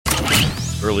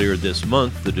Earlier this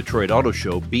month, the Detroit Auto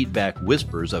Show beat back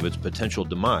whispers of its potential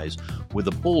demise with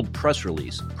a bold press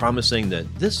release promising that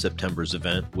this September's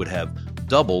event would have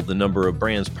double the number of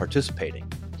brands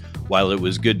participating. While it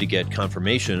was good to get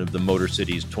confirmation of the Motor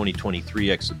City's 2023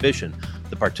 exhibition,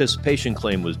 the participation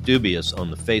claim was dubious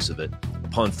on the face of it.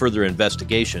 Upon further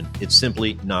investigation, it's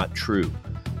simply not true.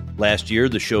 Last year,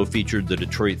 the show featured the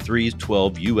Detroit 3's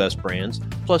 12 U.S. brands,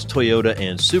 plus Toyota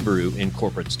and Subaru in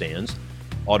corporate stands.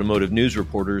 Automotive news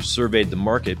reporters surveyed the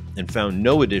market and found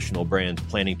no additional brands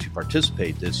planning to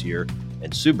participate this year,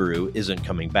 and Subaru isn't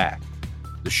coming back.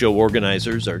 The show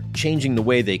organizers are changing the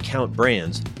way they count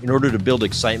brands in order to build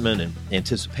excitement and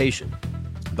anticipation.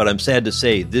 But I'm sad to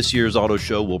say this year's auto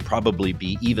show will probably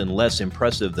be even less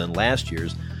impressive than last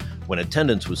year's, when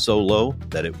attendance was so low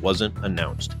that it wasn't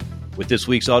announced. With this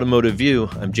week's Automotive View,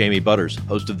 I'm Jamie Butters,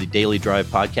 host of the Daily Drive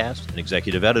podcast and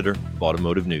executive editor of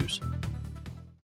Automotive News.